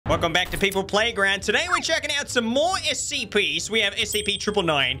Welcome back to People Playground. Today we're checking out some more SCPs. We have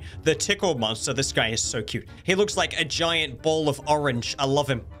SCP-999, the Tickle Monster. This guy is so cute. He looks like a giant ball of orange. I love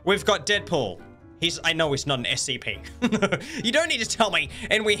him. We've got Deadpool. I know he's not an SCP. You don't need to tell me.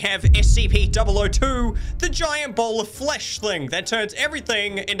 And we have SCP-002, the giant ball of flesh thing that turns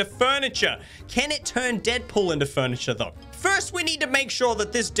everything into furniture. Can it turn Deadpool into furniture, though? First, we need to make sure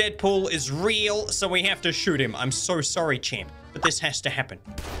that this Deadpool is real, so we have to shoot him. I'm so sorry, champ, but this has to happen.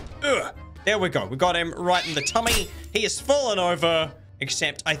 Ugh. There we go. We got him right in the tummy. He has fallen over.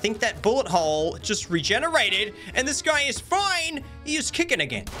 Except, I think that bullet hole just regenerated, and this guy is fine. He is kicking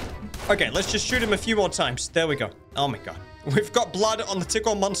again. Okay, let's just shoot him a few more times. There we go. Oh my god. We've got blood on the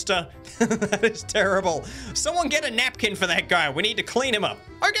Tickle Monster. That is terrible. Someone get a napkin for that guy. We need to clean him up.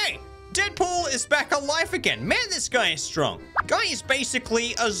 Okay, Deadpool is back alive again. Man, this guy is strong. Guy is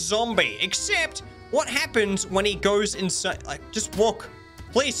basically a zombie, except what happens when he goes inside? Like, just walk.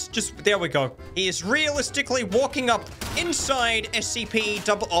 Please, there we go. He is realistically walking up inside SCP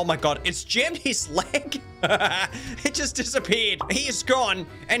double. Oh my god, it's jammed his leg. It just disappeared. He is gone,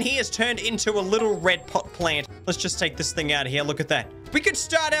 and he has turned into a little red pot plant. Let's just take this thing out of here. Look at that. We could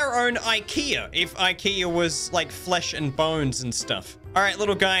start our own IKEA if IKEA was like flesh and bones and stuff. All right,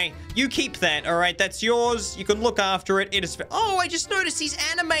 little guy, you keep that. All right, that's yours. You can look after it. It is. Oh, I just noticed he's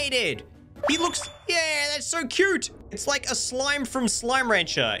animated. He looks, yeah, that's so cute. It's like a slime from Slime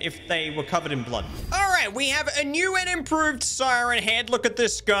Rancher if they were covered in blood. All right, we have a new and improved Siren Head. Look at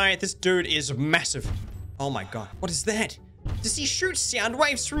this guy. This dude is massive. Oh my god, what is that? Does he shoot sound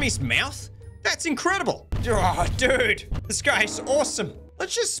waves from his mouth? That's incredible. Oh, dude, this guy is awesome.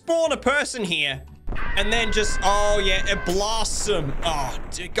 Let's just spawn a person here and then just, oh yeah, it blasts him. Oh,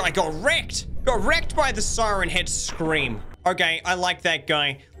 dude, guy got wrecked. Got wrecked by the Siren Head scream. Okay, I like that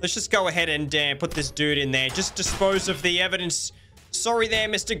guy. Let's just go ahead and put this dude in there. Just dispose of the evidence. Sorry there,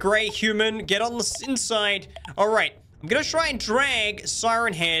 Mr. Grey Human. Get on the inside. All right. I'm going to try and drag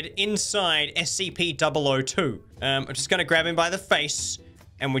Siren Head inside SCP-002. I'm just going to grab him by the face.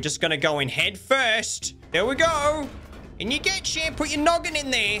 And we're just going to go in head first. There we go. And you get, champ. Put your noggin in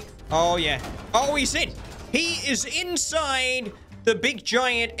there. Oh, yeah. Oh, he's in. He is inside the big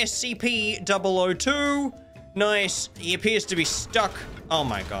giant SCP-002. Nice. He appears to be stuck. Oh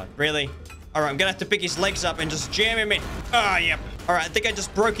my god. Really? All right, I'm gonna have to pick his legs up and just jam him in. Ah, yep. All right, I think I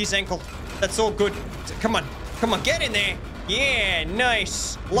just broke his ankle. That's all good. Come on. Come on, get in there. Yeah,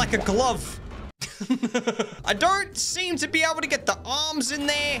 nice. Like a glove. I don't seem to be able to get the arms in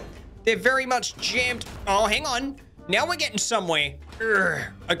there. They're very much jammed. Oh, hang on. Now we're getting somewhere.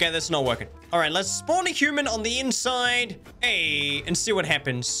 Urgh. Okay, that's not working. All right, let's spawn a human on the inside. Hey, and see what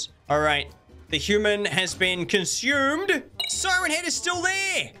happens. All right. The human has been consumed. Siren Head is still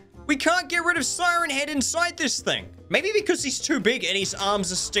there. We can't get rid of Siren Head inside this thing. Maybe because he's too big and his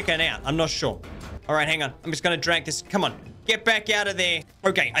arms are sticking out. I'm not sure. All right, hang on. I'm just going to drag this. Come on. Get back out of there.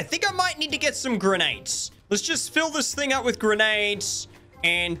 Okay, I think I might need to get some grenades. Let's just fill this thing up with grenades.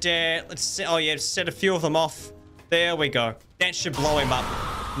 And let's, oh yeah, set a few of them off. There we go. That should blow him up.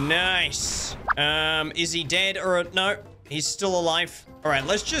 Nice. Is he dead or no? He's still alive. All right,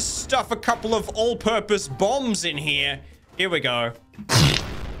 let's just stuff a couple of all-purpose bombs in here. Here we go.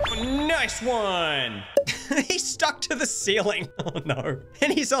 Nice one. He's stuck to the ceiling. Oh, no.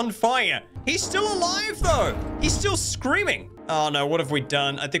 And he's on fire. He's still alive, though. He's still screaming. Oh, no. What have we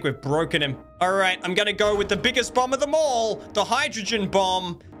done? I think we've broken him. All right. I'm going to go with the biggest bomb of them all. The hydrogen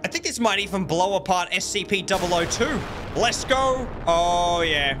bomb. I think this might even blow apart SCP-002. Let's go. Oh,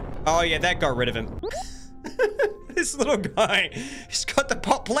 yeah. Oh, yeah. That got rid of him. This little guy, he's got the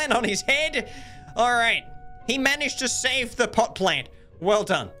pot plant on his head. All right. He managed to save the pot plant. Well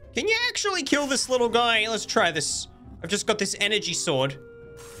done. Can you actually kill this little guy? Let's try this. I've just got this energy sword.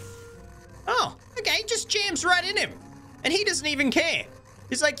 Oh, okay. Just jams right in him. And he doesn't even care.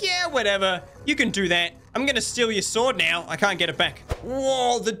 He's like, yeah, whatever. You can do that. I'm going to steal your sword now. I can't get it back.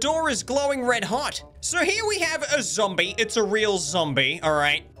 Whoa, the door is glowing red hot. So here we have a zombie. It's a real zombie. All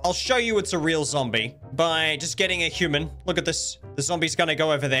right. I'll show you it's a real zombie by just getting a human. Look at this. The zombie's going to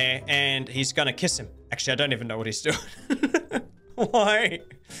go over there and he's going to kiss him. Actually, I don't even know what he's doing. Why?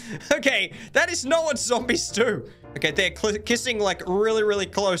 Okay, that is not what zombies do. Okay, they're kissing like really, really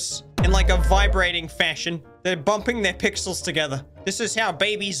close in like a vibrating fashion. They're bumping their pixels together. This is how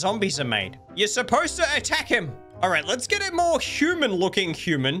baby zombies are made. You're supposed to attack him. All right, let's get a more human-looking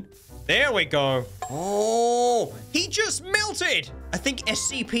human. There we go. Oh, he just melted. I think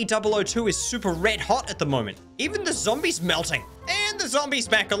SCP-002 is super red hot at the moment. Even the zombie's melting. And the zombie's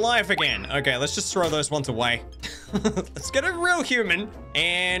back alive again. Okay, let's just throw those ones away. Let's get a real human.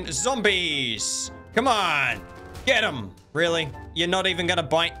 And zombies. Come on. Get them. Really? You're not even gonna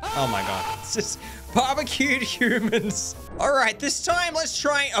bite? Oh my god. It's just barbecued humans. All right, this time let's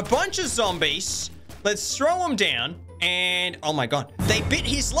try a bunch of zombies. Let's throw them down. And oh my god, they bit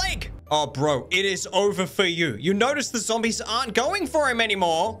his leg. Oh, bro, it is over for you. You notice the zombies aren't going for him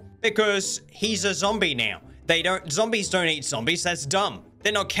anymore because he's a zombie now. Zombies don't eat zombies. That's dumb.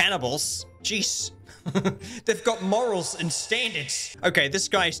 They're not cannibals. Jeez. They've got morals and standards. Okay, this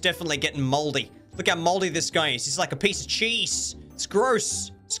guy's definitely getting moldy. Look how moldy this guy is. He's like a piece of cheese. It's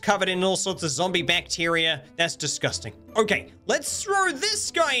gross. It's covered in all sorts of zombie bacteria. That's disgusting. Okay, let's throw this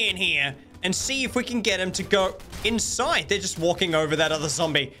guy in here and see if we can get him to go inside. They're just walking over that other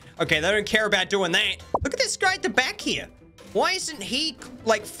zombie. Okay, they don't care about doing that. Look at this guy at the back here. Why isn't he,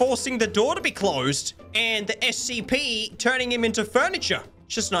 like, forcing the door to be closed and the SCP turning him into furniture?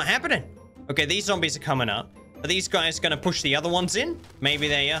 It's just not happening. Okay, these zombies are coming up. Are these guys gonna push the other ones in? Maybe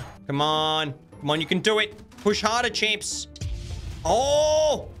they are. Come on. Come on, you can do it. Push harder, champs.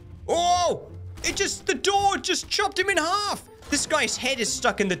 Oh! Oh! The door just chopped him in half. This guy's head is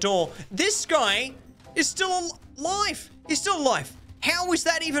stuck in the door. This guy is still alive. He's still alive. How is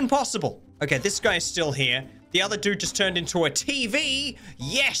that even possible? Okay, this guy is still here. The other dude just turned into a TV.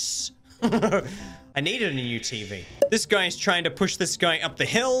 Yes! I needed a new TV. This guy is trying to push this guy up the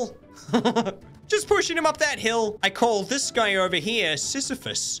hill. Just pushing him up that hill. I call this guy over here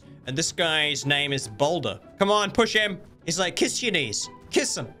Sisyphus. And this guy's name is Boulder. Come on, push him. He's like, kiss your knees.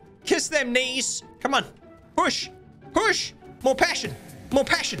 Kiss them. Kiss them knees. Come on. Push. Push. More passion. More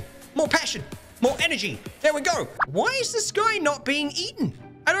passion. More passion. More energy. There we go. Why is this guy not being eaten?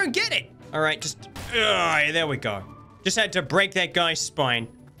 I don't get it. All right, just... there we go. Just had to break that guy's spine.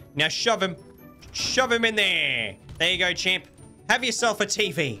 Now shove him. Shove him in there. There you go, champ. Have yourself a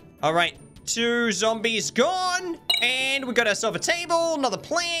TV. All right. 2 zombies gone. And we got ourselves a table, another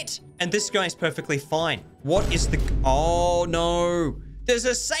plant. And this guy's perfectly fine. What is the... Oh, no. There's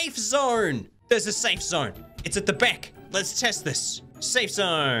a safe zone. There's a safe zone. It's at the back. Let's test this. Safe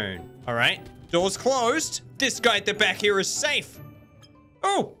zone. All right. Door's closed. This guy at the back here is safe.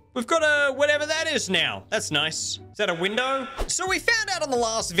 Oh, we've got a whatever that is now. That's nice. Is that a window? So we found out on the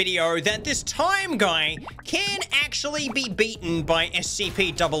last video that this time guy can actually be beaten by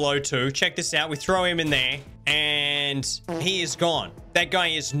SCP-002. Check this out. We throw him in there and he is gone. That guy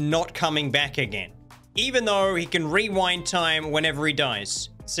is not coming back again. Even though he can rewind time whenever he dies.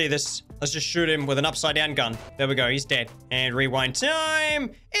 See this? Let's just shoot him with an upside down gun. There we go. He's dead. And rewind time.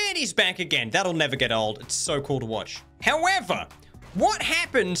 And he's back again. That'll never get old. It's so cool to watch. However, what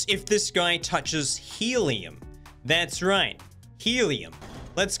happens if this guy touches helium? That's right. Helium.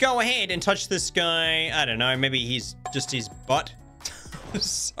 Let's go ahead and touch this guy. I don't know. Maybe he's just his butt.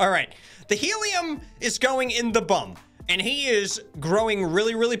 All right. The helium is going in the bum. And he is growing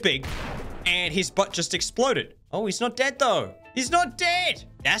really, really big. And his butt just exploded. Oh, he's not dead, though. He's not dead.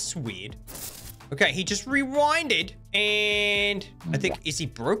 That's weird. Okay, he just rewinded. And I think, is he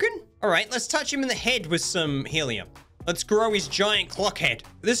broken? All right, let's touch him in the head with some helium. Let's grow his giant clock head.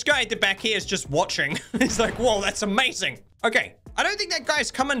 This guy at the back here is just watching. He's like, whoa, that's amazing. Okay, I don't think that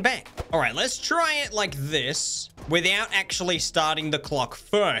guy's coming back. All right, let's try it like this without actually starting the clock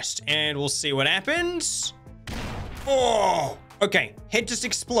first. And we'll see what happens. Oh, okay. Head just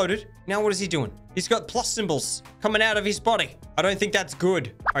exploded. Now what is he doing? He's got plus symbols coming out of his body. I don't think that's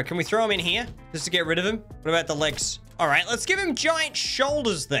good. All right, can we throw him in here just to get rid of him? What about the legs? All right, let's give him giant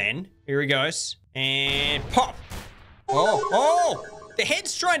shoulders then. Here he goes. And pop. Oh, the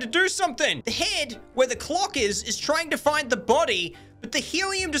head's trying to do something. The head, where the clock is trying to find the body, but the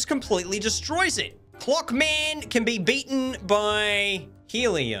helium just completely destroys it. Clockman can be beaten by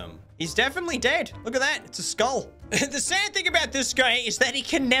helium. He's definitely dead. Look at that. It's a skull. The sad thing about this guy is that he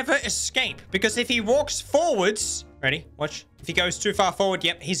can never escape because if he walks forwards, ready, watch. If he goes too far forward,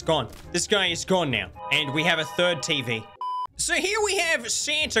 yep, he's gone. This guy is gone now. And we have a third TV. So here we have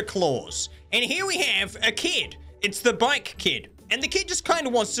Santa Claus and here we have a kid. It's the bike kid. And the kid just kind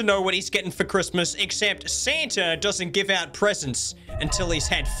of wants to know what he's getting for Christmas, except Santa doesn't give out presents until he's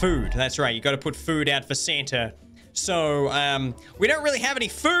had food. That's right. You got to put food out for Santa. So, we don't really have any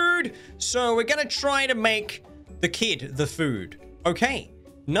food, so we're gonna try to make the kid the food. Okay,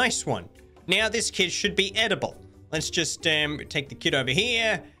 nice one. Now this kid should be edible. Let's just, take the kid over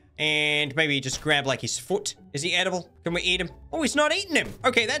here and maybe just grab, like, his foot. Is he edible? Can we eat him? Oh, he's not eating him.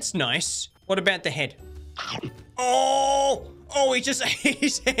 Okay, that's nice. What about the head? Oh, he just ate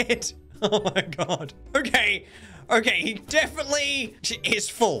his head. Oh my God. Okay, he definitely is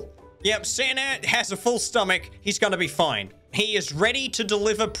full. Yep, Santa has a full stomach. He's gonna be fine. He is ready to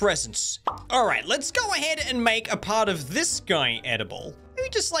deliver presents. All right, let's go ahead and make a part of this guy edible. Maybe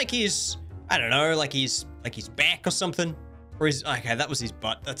just like his, I don't know, like his back or something. Or his... Okay, that was his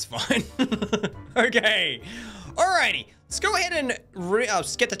butt. That's fine. Okay. Alrighty. Let's go ahead and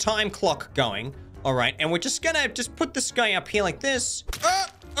let's get the time clock going. All right, and we're just gonna put this guy up here like this.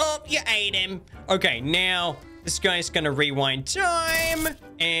 Oh, you ate him. Okay, now this guy's gonna rewind time.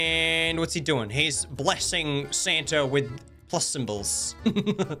 And what's he doing? He's blessing Santa with plus symbols.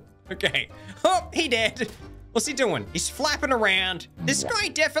 Okay. Oh, he dead. What's he doing? He's flapping around. This guy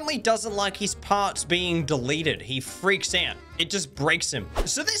definitely doesn't like his parts being deleted. He freaks out. It just breaks him.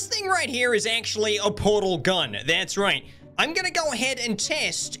 So this thing right here is actually a portal gun. That's right. I'm gonna go ahead and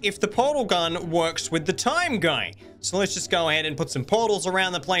test if the portal gun works with the time guy. So let's just go ahead and put some portals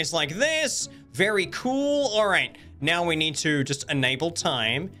around the place like this. Very cool. All right, now we need to just enable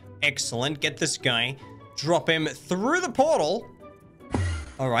time. Excellent. Get this guy. Drop him through the portal.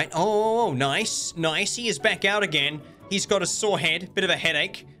 All right. Oh, nice. Nice. He is back out again. He's got a sore head, bit of a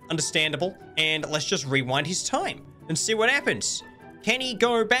headache. Understandable. And let's just rewind his time and see what happens. Can he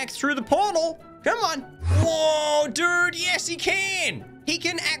go back through the portal? Come on. Whoa, dude. Yes, he can. He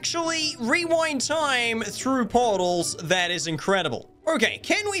can actually rewind time through portals. That is incredible. Okay,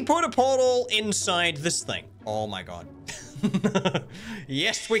 can we put a portal inside this thing? Oh, my God.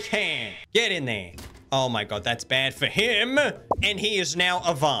 Yes, we can. Get in there. Oh, my God. That's bad for him. And he is now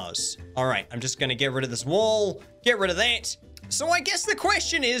a vase. All right, I'm just going to get rid of this wall. Get rid of that. So I guess the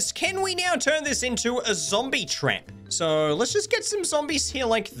question is, can we now turn this into a zombie trap? So let's just get some zombies here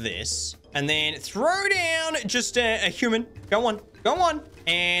like this. And then throw down just a human. Go on. Go on.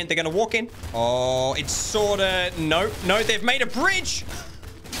 And they're going to walk in. Oh, it's sort of... No, they've made a bridge.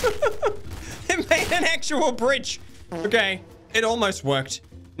 They've made an actual bridge. Okay, it almost worked.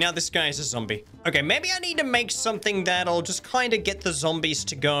 Now this guy is a zombie. Okay, maybe I need to make something that'll just kind of get the zombies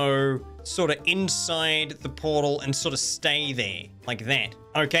to go sort of inside the portal and sort of stay there like that.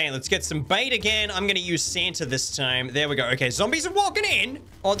 Okay, let's get some bait again. I'm going to use Santa this time. There we go. Okay, zombies are walking in.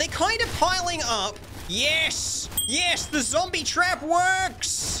 Oh, they're kind of piling up. Yes. Yes, the zombie trap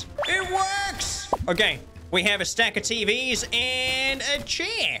works. It works. Okay, we have a stack of TVs and a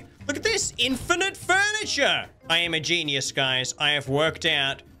chair. Look at this. Infinite furniture. I am a genius, guys. I have worked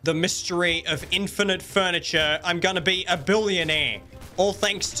out the mystery of infinite furniture. I'm going to be a billionaire. All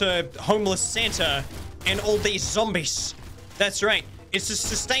thanks to homeless Santa and all these zombies. That's right. It's a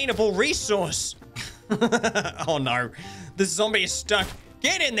sustainable resource. Oh, no. The zombie is stuck.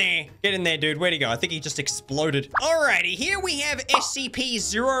 Get in there. Get in there, dude. Where'd he go? I think he just exploded. Alrighty, here we have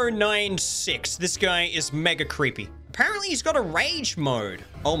SCP-096. This guy is mega creepy. Apparently, he's got a rage mode.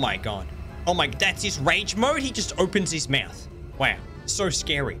 Oh, my God. Oh, my... That's his rage mode? He just opens his mouth. Wow. So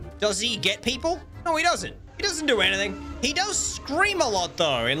scary. Does he get people? No, he doesn't. He doesn't do anything. He does scream a lot,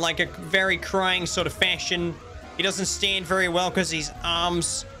 though, in like a very crying sort of fashion. He doesn't stand very well because his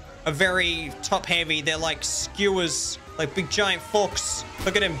arms are very top-heavy. They're like skewers, like big giant forks.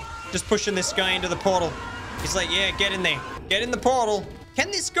 Look at him, just pushing this guy into the portal. He's like, yeah, get in there. Get in the portal. Can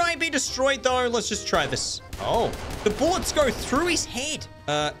this guy be destroyed, though? Let's just try this. Oh, the bullets go through his head.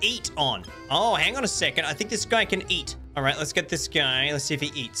 Eat on. Oh, hang on a second. I think this guy can eat. All right, let's get this guy. Let's see if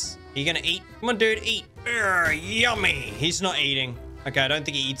he eats. Are you gonna eat? Come on, dude, eat. Yummy. He's not eating. Okay, I don't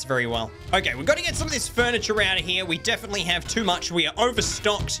think he eats very well. Okay, we've got to get some of this furniture out of here. We definitely have too much. We are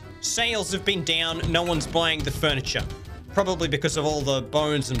overstocked. Sales have been down. No one's buying the furniture. Probably because of all the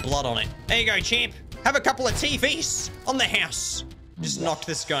bones and blood on it. There you go, champ. Have a couple of TVs on the house. Just knocked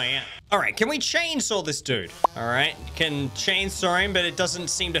this guy out. All right, can we chainsaw this dude? All right, can chainsaw him, but it doesn't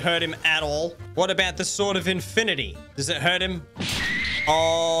seem to hurt him at all. What about the Sword of Infinity? Does it hurt him?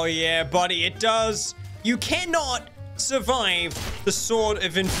 Oh, yeah, buddy, it does. You cannot survive the Sword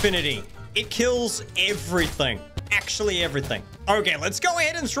of Infinity. It kills everything. Actually, everything. Okay, let's go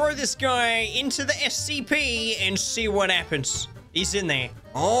ahead and throw this guy into the SCP and see what happens. He's in there.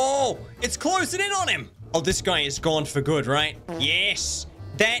 Oh, it's closing in on him. Oh, this guy is gone for good, right? Yes.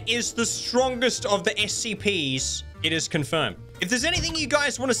 That is the strongest of the SCPs. It is confirmed. If there's anything you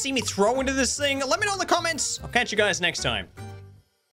guys want to see me throw into this thing, let me know in the comments. I'll catch you guys next time.